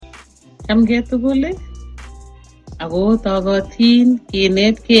Chamgei tugul ako togotin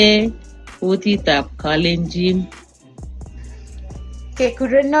kinetkei kutitab Kalenjin.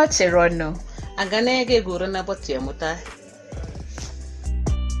 Kekureno Cherono. Ak ane kekureno Chemutai.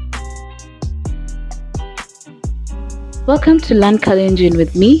 Welcome to Learn Kalenjin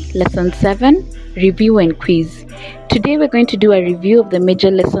with me, Lesson 7, Review and Quiz. Today we're going to do a review of the major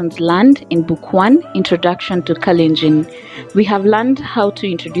lessons learned in Book 1, Introduction to Kalenjin. We have learned how to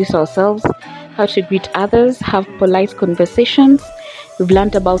introduce ourselves, how to greet others, have polite conversations. We've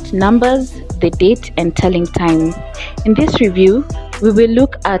learned about numbers, the date, and telling time. In this review, we will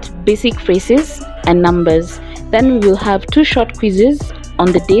look at basic phrases and numbers. Then we will have 2 short quizzes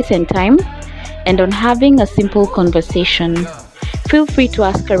on the date and time, and on having a simple conversation. Feel free to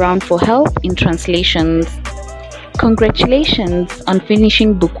ask around for help in translations. Congratulations on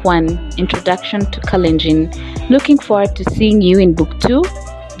finishing Book 1, Introduction to Kalenjin. Looking forward to seeing you in Book 2,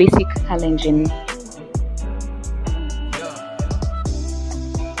 Basic Kalenjin.